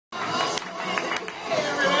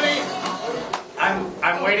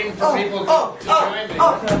waiting for people to join me.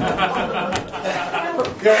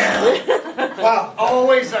 Wow.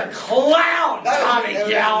 Always a clown, Tommy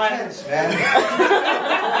Gallen. Intense, man.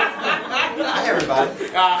 Hi, everybody.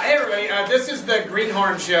 Hey, everybody. This is the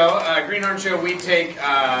Greenhorn Show. Greenhorn Show, we take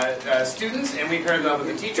students and we pair them up with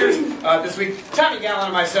the teachers. This week, Tommy Gallen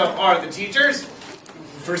and myself are the teachers.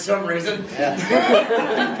 For some reason.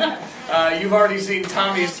 Yeah. You've already seen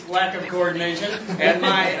Tommy's lack of coordination and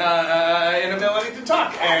my inability to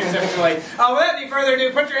talk exceptionally. Without any further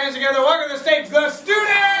ado, put your hands together, welcome to the stage, the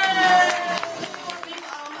students!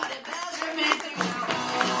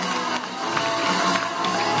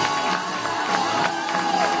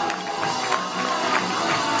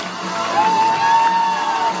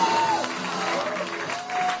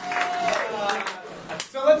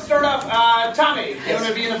 Let's start off. Tommy, you want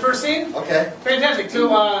to be in the first scene? Okay. Fantastic. So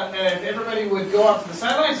if everybody would go off to the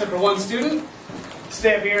sideline, except for one student,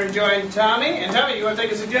 stay up here and join Tommy. And Tommy, you want to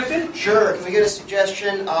take a suggestion? Sure. Can we get a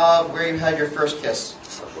suggestion of where you had your first kiss?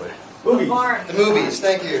 Subway. Movies. The movies.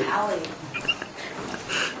 Thank you. Alley.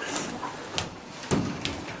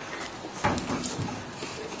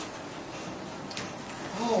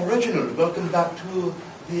 Oh, Reginald, welcome back to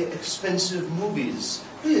the expensive movies.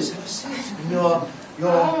 Please have a seat. Your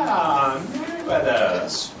Merriweather.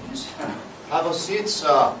 Yes. Have a seat,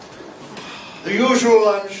 sir. The usual,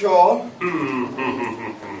 I'm sure.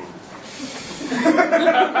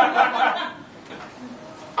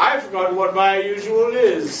 I've forgotten what my usual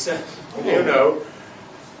is. You know,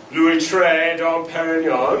 Louis XIII, Dom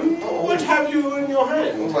Perignon. What have you in your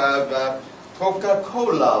hand?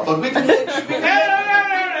 Coca-Cola. But we can...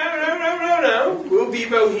 No. We'll be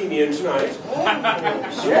bohemian tonight. Oh,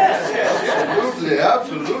 Yes.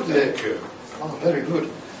 absolutely. Oh, very good.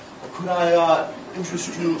 Could I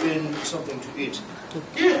interest you in something to eat?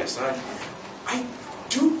 Yes, I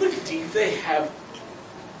do believe they have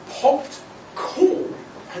popped corn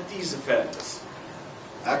at these affairs.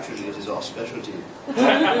 Actually, it is our specialty.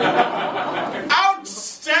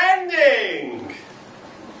 Outstanding!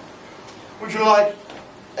 Would you like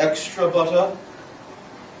extra butter?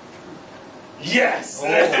 Yes!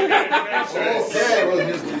 Okay,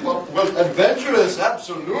 well, adventurous,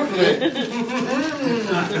 absolutely.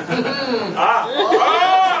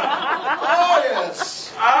 Oh,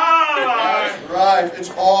 yes. That's right,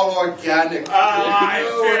 it's all organic. I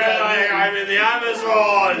feel like I'm in the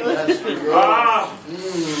Amazon.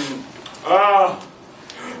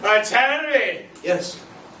 Tell me, Yes.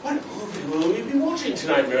 what movie will we be watching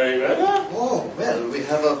tonight, Merriweather? Oh, well, we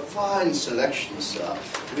have a fine selection, sir.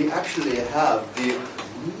 We actually have the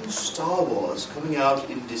new Star Wars coming out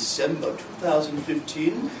in December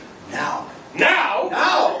 2015. Now. Now?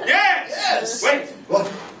 Now! Yes! Yes! Wait, What?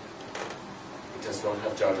 it does not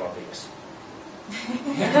have Jar Jar Binks.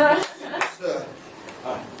 Sir,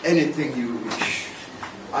 anything you wish.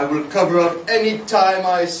 I will cover up any time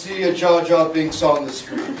I see a Jar Jar Binks on the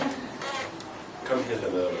screen. Come hither,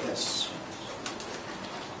 Merriweather. Yes.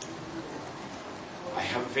 I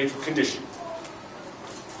have a fatal condition.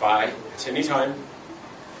 If I, at any time,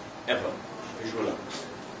 ever visualize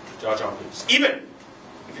Jar Jar Binks, even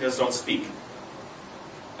if he does not speak,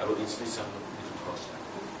 I will instantly suffer a fatal crossfire.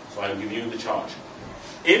 So I am giving you the charge.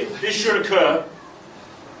 If this should occur,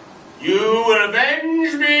 you will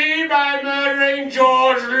avenge me by murdering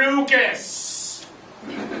George Lucas.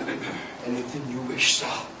 Anything you wish,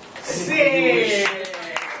 sir. See.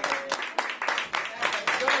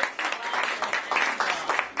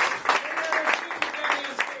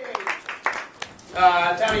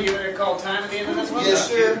 Tommy, you gonna call time at the end of this one? Yes,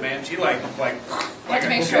 sir. Man, she like to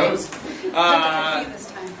make a sure. goes. This time.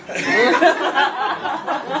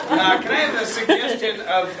 Can I have a suggestion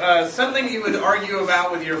of something you would argue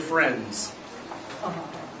about with your friends?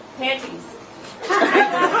 Panties.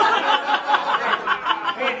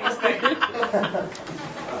 Panties, thank you.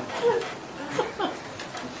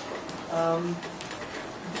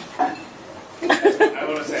 I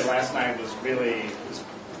want to say last night was really it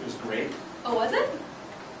was great. Oh, was it?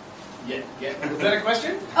 Yeah. Was that a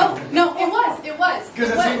question? Oh, no, it was. Because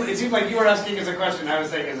it seemed like you were asking as a question. I was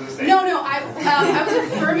saying as a statement. No, I was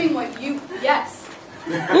affirming what you, yes.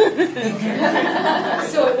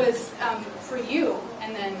 So it was for you,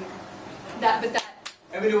 and then that.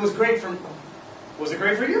 I mean, it was great for... Was it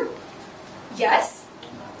great for you? Yes?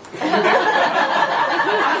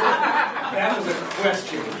 That was a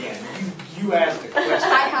question again. You asked a question.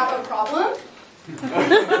 I have a problem?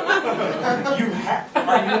 Are you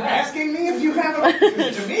asking me if you have a...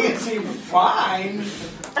 To me, it seemed fine.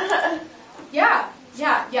 Yeah.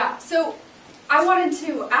 So I wanted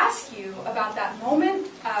to ask you about that moment.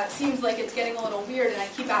 It seems like it's getting a little weird and I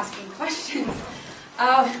keep asking questions.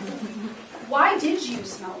 Why did you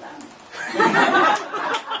smell them?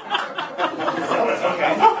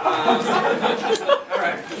 Okay. All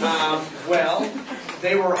right. Well,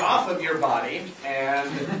 they were off of your body, and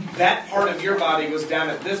that part of your body was down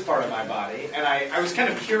at this part of my body, and I was kind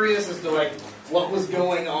of curious as to like what was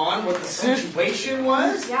going on, what the situation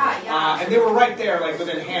was. Yeah. And they were right there, like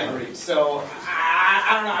within hand reach. So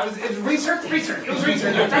I don't know. It was research. It was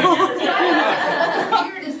research. What's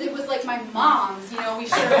weird is it was like my mom's. You know, we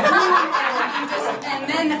shared a room, and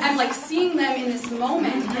then I'm like seeing them in this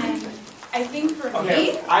moment, and I think for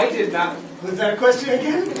me, I did not. Was that a question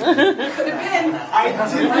again? could have been. I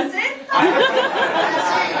did. Was it?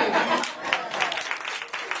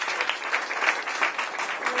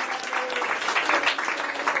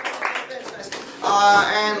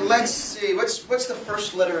 And let's see, what's the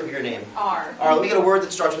first letter of your name? R. R. Let me get a word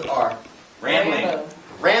that starts with R. Rambling.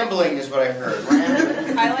 Rambling is what I heard.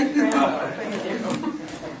 Rambling. I like Rambo.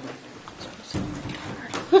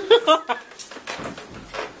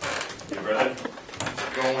 Hey, brother.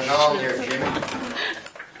 What's going on there, Jimmy?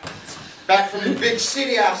 Back from the big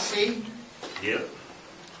city, I see. Yep.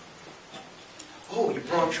 Oh, you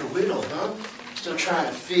brought your whittle, huh? Still trying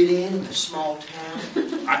to fit in the small town?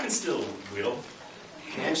 I can still whittle.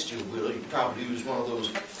 Can't still whittle. You probably use one of those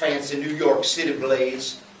fancy New York City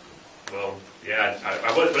blades. Well, yeah,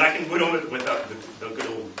 I would, but I can whittle it with the good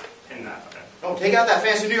old penknife. Oh, take out that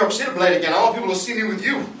fancy New York City blade again. I want people to see me with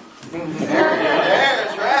you.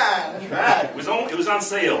 That's right. That's right. It was on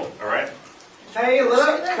sale, all right? Hey,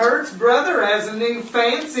 look, Kurt's brother has a new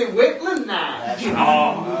fancy whittling knife.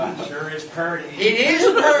 Oh, Sure is pretty. It is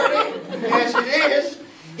pretty. Yes, it is.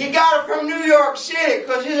 He got it from New York City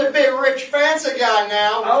because he's a big, rich, fancy guy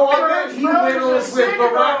now. Oh, I bet he whittles with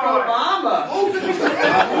Barack Obama.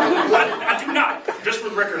 I do not. Just for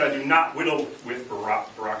the record, I do not whittle with Barack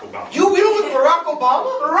Obama. You whittle with Barack Obama?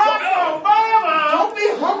 Barack Obama! Don't be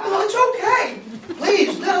humble. It's okay.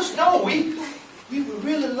 Please, let us know. We would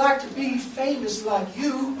really like to be famous like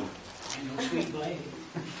you. Sweet blade.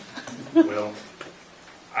 Well,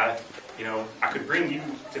 I could bring you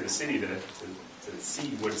to the city to see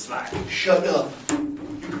what it's like. Shut up. You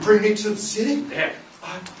can bring me to the city? Yeah.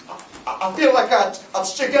 I feel like I'd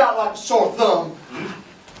stick out like a sore thumb.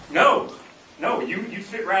 No, you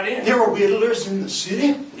fit right in. There are whittlers in the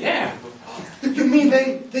city? Yeah. You mean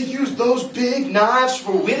they use those big knives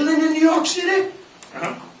for whittling in New York City?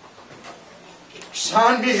 Uh-huh.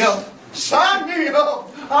 Sign me up. Sign me up.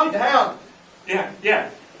 I'm down. Yeah.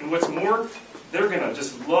 And what's more, they're gonna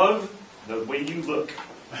just love the way you look.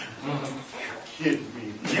 You're kidding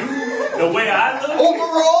me. The way I look?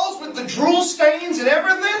 Overalls with the drool stains and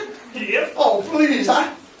everything? Yep. Oh, please.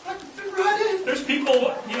 I can fit right in. There's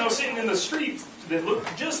people, sitting in the streets that look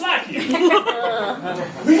just like you.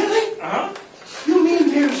 Really? Uh-huh. You mean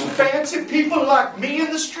there's fancy people like me in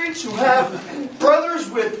the streets who have brothers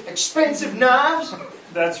with expensive knives?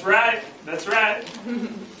 That's right.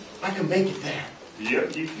 I can make it there.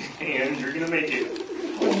 Yep, you can. You're gonna make it.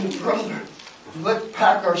 Oh, brother. Let's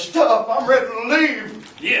pack our stuff. I'm ready to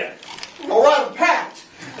leave. Yeah. All right, I'm packed.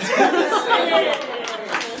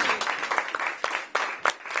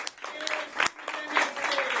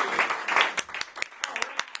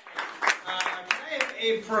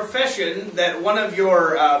 A profession that one of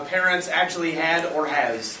your parents actually had or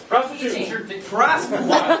has? Prostitute.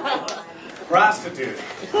 Prostitute.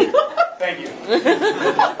 Thank you.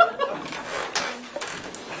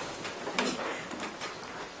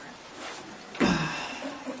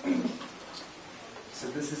 So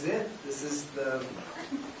this is it? This is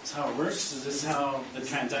how it works? Is this how the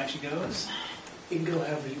transaction goes? You can go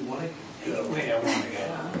however you want to The way I want to go.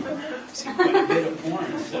 I've seen quite a bit of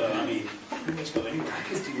porn, so I mean, pretty much go anywhere. I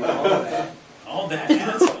could do all of that. All that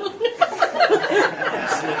and some.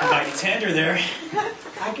 That's looking mighty tender there.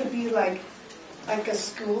 I could be like a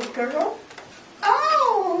schoolgirl.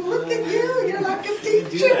 Oh, look at you! You're like a Do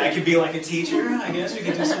teacher. that. I could be like a teacher. I guess we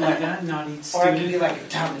could do something like that. Naughty Or I could be student. like a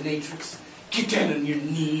dominatrix. Get down on your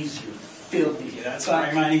knees, you filthy. Yeah, that's fuck.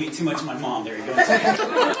 reminding me too much of my mom. There you go.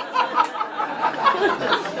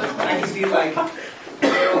 I could be like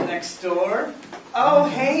girl next door. Oh,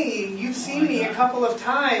 hey, you've seen me a couple of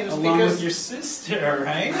times Along because. with your sister,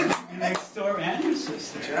 right? Next door and your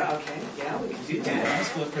sister. Yeah, okay, yeah, we can do Yeah, that. that's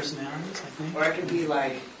split personalities, I think. Or I could be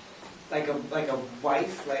like a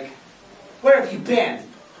wife, like, where have you been?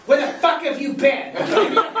 Where the fuck have you been?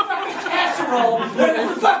 Fucking casserole, where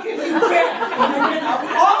the fuck have you been? I've been up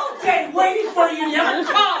all day waiting for you, you never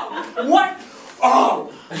come. What? Oh,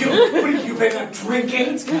 you've been drinking?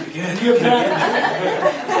 That's kind of good. You've been.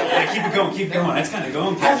 Yeah, keep it going, keep going. That's kind of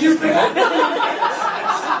going. Have you been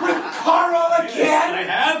with Carl again? I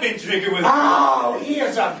think it was... Oh, he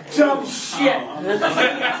is a dumb shit.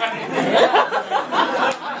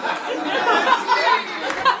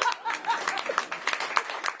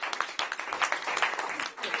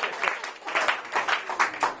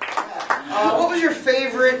 What was your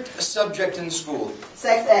favorite subject in school?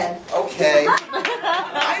 Sex ed. Okay.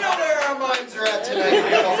 I know where our minds are at tonight.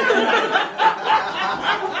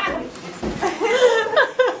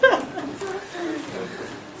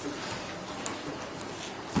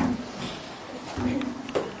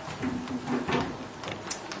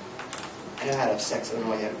 I know how to have sex. I don't know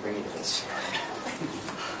why you had to bring me to this.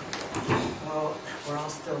 Well, we're all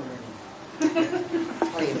still learning.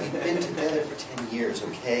 Honey, we've been together for 10 years,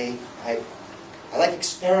 okay? I like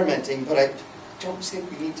experimenting, but I don't think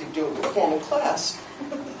we need to do it with a formal class.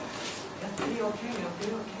 It'll be okay, you know, it's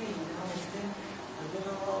been a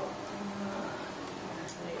little,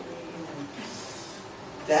 lately, and...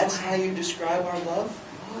 That's how you describe our love?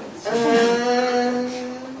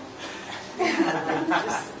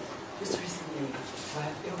 Yeah, just recently, I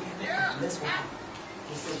feel this one.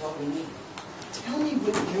 This is what we need. Tell me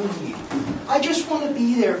what you need. I just want to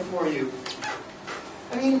be there for you.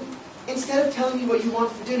 I mean, instead of telling me what you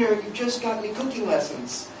want for dinner, you just got me cooking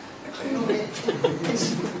lessons.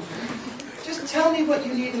 Just tell me what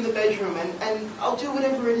you need in the bedroom, and I'll do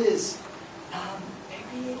whatever it is.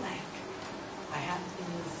 Maybe like, I have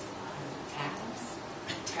these tabs.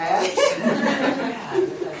 Tabs? Yeah,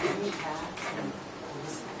 like mini tabs, and we'll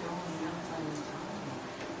just go on the outside of time.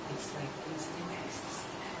 It's like instant ecstasy.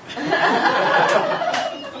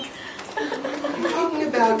 Are you talking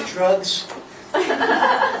about drugs?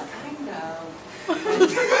 Kind of.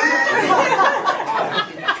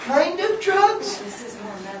 Kind of drugs? This is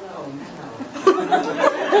more mellow.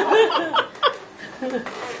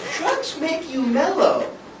 Drugs make you mellow.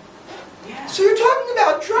 Yeah. So you're talking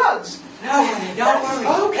about drugs? No, honey, don't worry.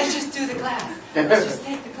 Okay. Let's just do the class. Let's just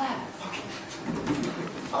take the class.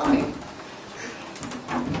 Fine.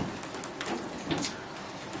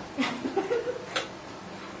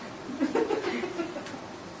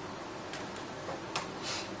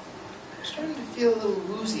 I'm starting to feel a little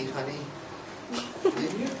woozy, honey.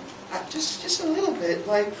 Didn't you? Just a little bit,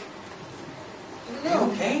 like, I don't know.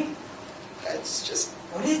 You okay? It's just,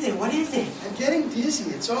 What is it? What is it? I'm getting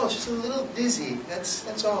dizzy, it's all. It's just a little dizzy,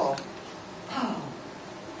 that's all. Oh,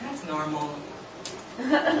 that's normal.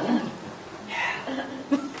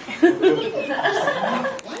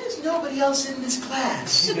 Why is nobody else in this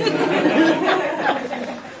class?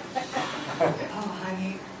 Oh,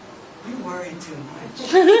 honey, you worry too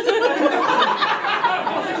much.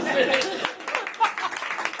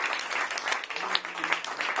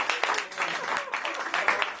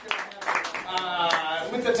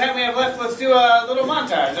 With the time we have left, let's do a little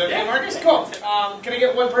montage. Okay, Marcus? Cool. Can I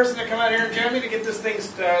get one person to come out here and join me to get this thing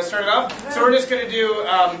started off? So we're just going to do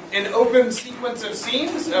an open sequence of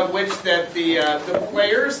scenes, of which that the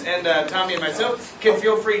players and Tommy and myself can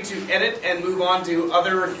feel free to edit and move on to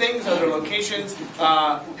other things, other locations,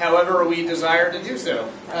 however we desire to do so.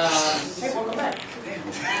 Hey, welcome back.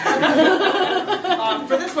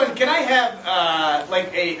 For this one, can I have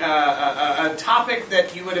like a topic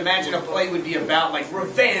that you would imagine a play would be about, like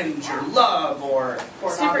revenge or love or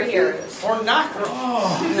Superheroes. pornography?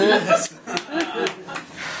 Oh,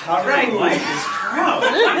 All right. life is proud.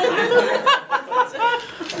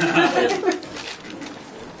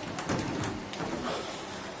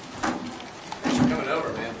 Thanks for coming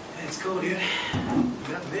over, man. It's cool, dude. You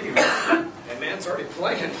got the video. And man, it's already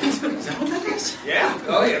playing. Is that what that is? Yeah.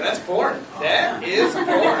 Oh yeah, that's porn. That is porn.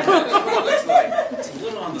 That is what it looks like. It's a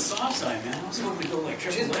little on the soft side, man. I was hoping to go like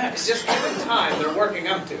triple X. Just give them time. They're working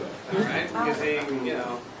up to it. All right, because they, you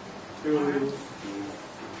know.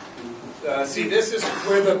 See, this is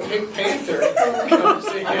where the Pink Panther comes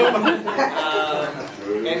in.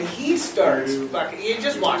 And he starts fucking. You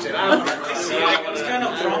just watch it. I don't know. See, I was kind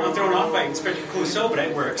of thrown off by Inspector Clouseau, but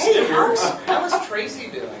it works. Hey, It works. how's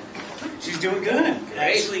Tracy doing? She's doing good. Great.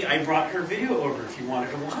 Actually, I brought her video over if you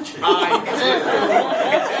wanted to watch it.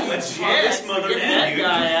 Let's Drop this mother get in, that dude.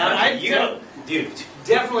 guy out. Dude.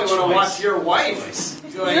 Definitely want to Choice. watch your wife.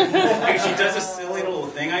 Doing. Dude, she does a silly little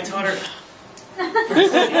thing I taught her. You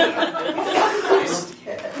guys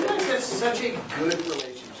have such a good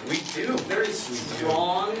relationship. We do. Very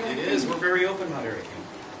strong. It is. We're very open about everything.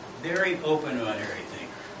 Very open about everything.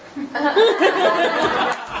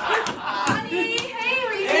 Honey, hey,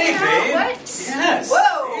 are you Hey, hanging out? babe. What? Yes.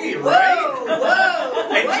 Whoa, Hey, whoa, right? whoa.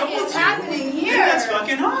 I What told is you. happening here? That's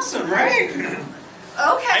fucking awesome, right?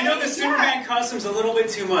 Okay. I know the Superman costume's a little bit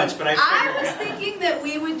too much, but I I figured... was thinking that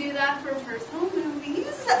we would do that for personal movies.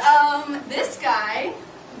 This guy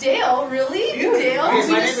Dale, really? You? Dale? My name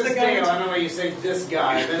This is the guy Dale. I don't know why you say this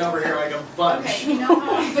guy. Then over here like a bunch. Okay, you know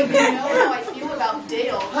how I feel about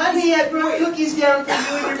Dale. Honey, I brought cookies down for you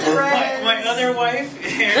and your friends. My other wife.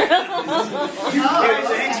 Thanks,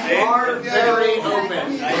 Okay. babe. Are very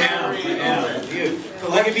open. I am. Dude,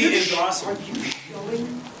 polygamy is awesome. Are you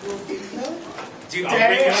showing your video? Dude, I'll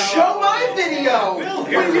bring it up. Show my video! Will,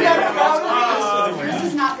 What are you not proud of Yours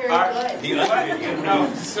is not very good. The other video.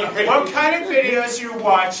 No, sorry. What kind of videos you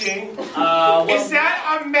watching? Is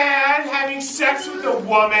that a man having sex with a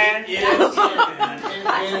woman?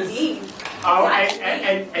 That's mean. Oh,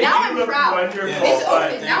 and Now you I'm look proud. wonderful. It's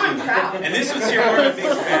But, open. Now I'm proud. And this was your one of the big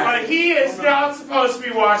but he is not supposed to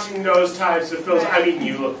be watching those types of films. I mean,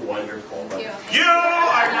 you look wonderful. But you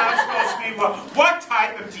are not supposed to be. What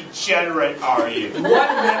type of degenerate are you? One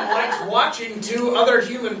that likes watching two other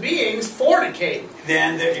human beings fornicate.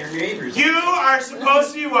 Then your neighbors. You are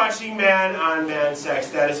supposed to be watching man-on-man sex.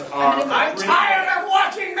 That is our. I'm tired of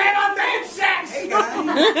watching men on man sex! Hey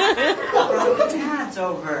guys, Dad's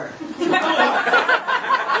over.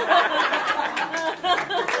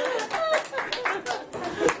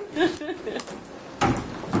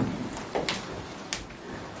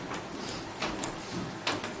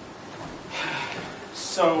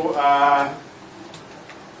 So, I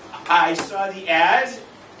saw the ad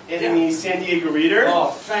in the San Diego Reader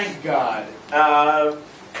Oh, thank God.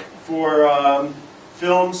 for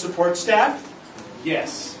film support staff.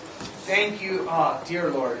 Yes. Thank you. Oh, dear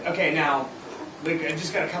Lord. Okay, now, I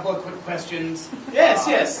just got a couple of quick questions. Yes,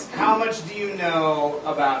 yes. How much do you know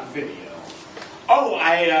about video? Oh,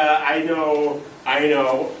 I know,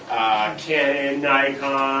 Canon,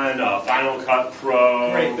 Nikon, Final Cut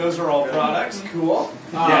Pro. Great, those are all products. Cool.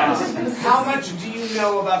 Yes. How much do you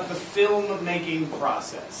know about the film-making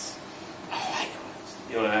process? Oh, I know.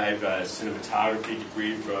 You know, I have a cinematography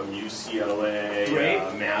degree from UCLA, Great.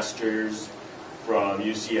 master's from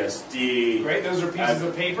UCSD. Great, those are pieces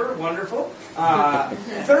of paper. Wonderful.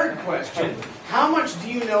 Third question. How much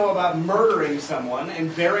do you know about murdering someone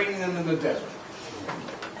and burying them in the desert?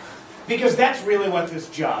 Because that's really what this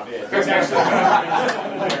job is. It's actually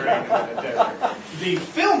burying them in the desert. The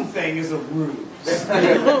film thing is a ruse.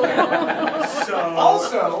 So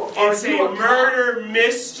Also, it's are you a murder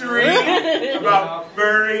mystery about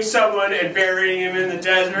murdering someone and burying him in the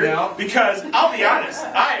desert. No. Because I'll be honest,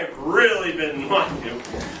 I have really been wanting to.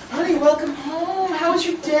 Honey, welcome home. How was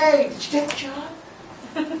your day? Did you get the job?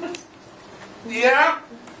 Yeah.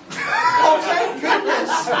 Oh, thank goodness.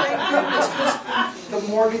 Thank goodness. 'Cause the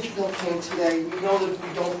mortgage bill came today. We know that if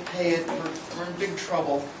we don't pay it, we're in big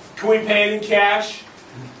trouble. Can we pay it in cash?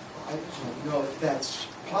 I don't know if that's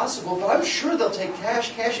possible, but I'm sure they'll take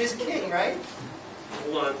cash. Cash is king, right?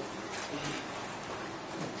 Hold on.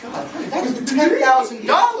 God, honey, that's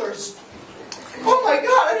 $10,000. Oh my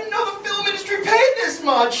God, I didn't know the film industry paid this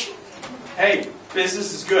much. Hey,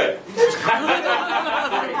 business is good.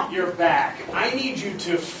 Great, you're back. I need you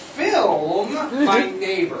to film my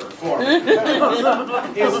neighbor for me.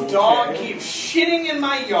 His dog keeps shitting in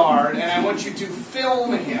my yard, and I want you to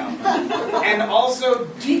film him. And also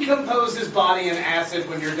decompose his body in acid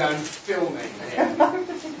when you're done filming him.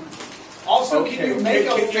 Also, can you make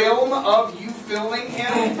a film of you filming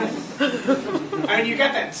him? I mean, you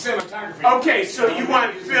got that cinematography. Okay, so you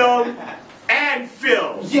want film and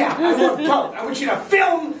film. Yeah, I want both. I want you to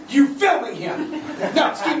film you filming him. No,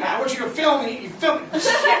 excuse me. I want you to film me. You film. Shit!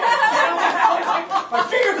 My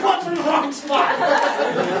finger caught in the wrong spot.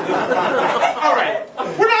 All right,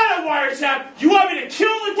 we're not on wiretap. You want me to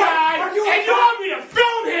kill the guy, Are you a and you cop? want me to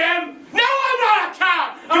film him? No, I'm not a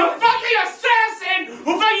cop. You're a fucking assassin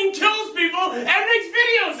who fucking kills people and makes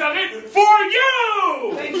videos of it for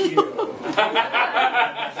you. Thank you.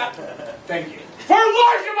 Thank you. For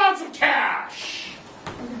large amounts of cash.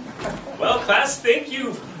 Well, class, thank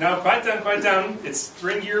you. Now, quiet down. It's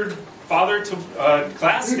bring your father to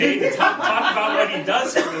class today to talk about what he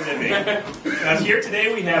does for a living. Now, here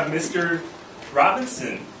today we have Mr.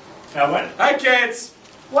 Robinson. Now, what? Hi, kids.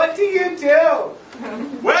 What do you do?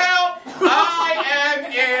 Well, I am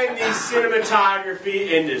in the cinematography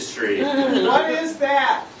industry. What is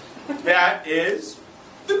that? That is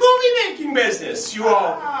the movie making business. You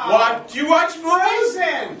all watch? Do you watch movies?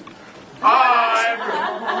 Frozen.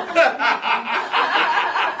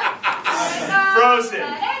 Frozen.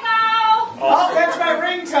 Oh, that's my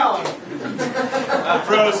ringtone.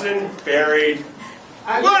 Frozen, buried,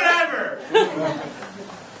 whatever.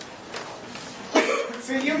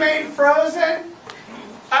 So you made Frozen?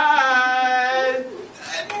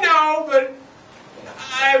 No, but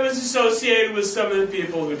I was associated with some of the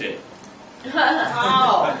people who did.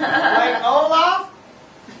 Oh, like Olaf?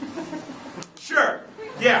 Sure.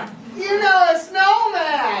 Yeah. You know a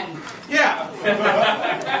snowman. Yeah.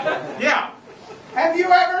 Yeah. Have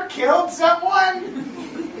you ever killed someone?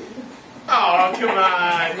 Oh, come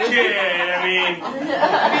on, kid. I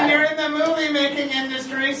mean, You're in the movie making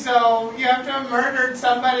industry, so you have to have murdered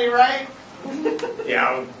somebody, right?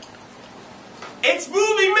 yeah. It's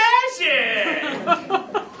movie magic!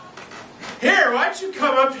 Here, why don't you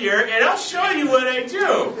come up here and I'll show you what I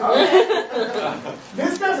do. Okay.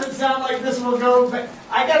 This doesn't sound like this will go, but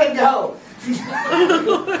I gotta go.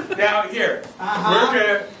 Now, here,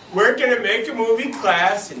 we're gonna make a movie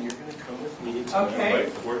class, and you're gonna come with me to Okay.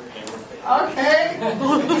 my work camera. Okay.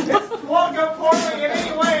 This won't go poorly in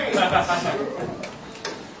any way.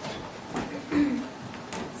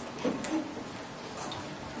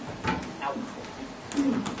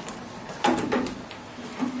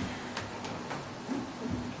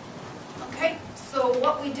 Okay, so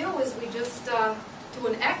what we do is we just do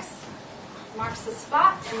an X, marks the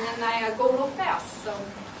spot, and then I go real fast. So,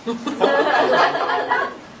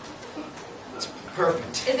 It's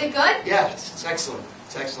perfect. is it good? Yes, it's excellent.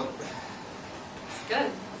 It's excellent. It's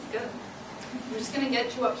good. It's good. I'm just gonna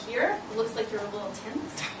get you up here. It looks like you're a little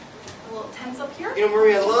tense. A little tense up here. You know,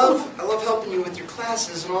 Marie, I love helping you with your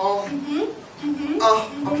classes and all.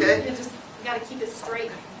 Oh, okay. You gotta keep it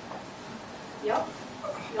straight. Yep.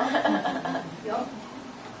 Yep. Yep.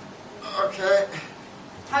 Okay.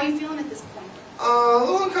 How are you feeling at this point? A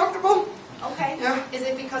little uncomfortable. Okay. Yeah. Is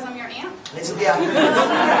it because I'm your aunt? Yeah.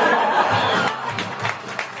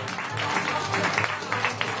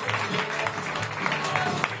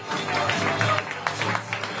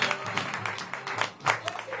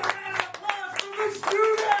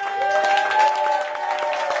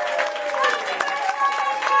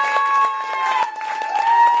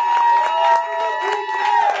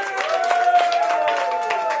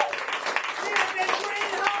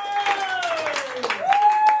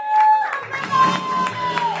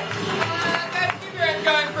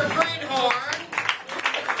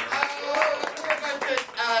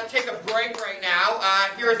 Take a break right now.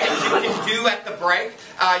 Here are things you can do at the break.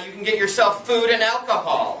 You can get yourself food and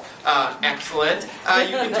alcohol. Excellent.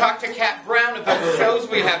 You can talk to Kat Brown about the shows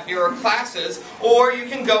we have here or classes, or you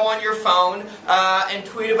can go on your phone and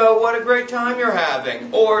tweet about what a great time you're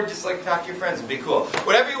having, or just like talk to your friends and be cool.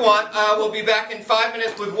 Whatever you want. We'll be back in 5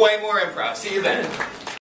 minutes with way more improv. See you then.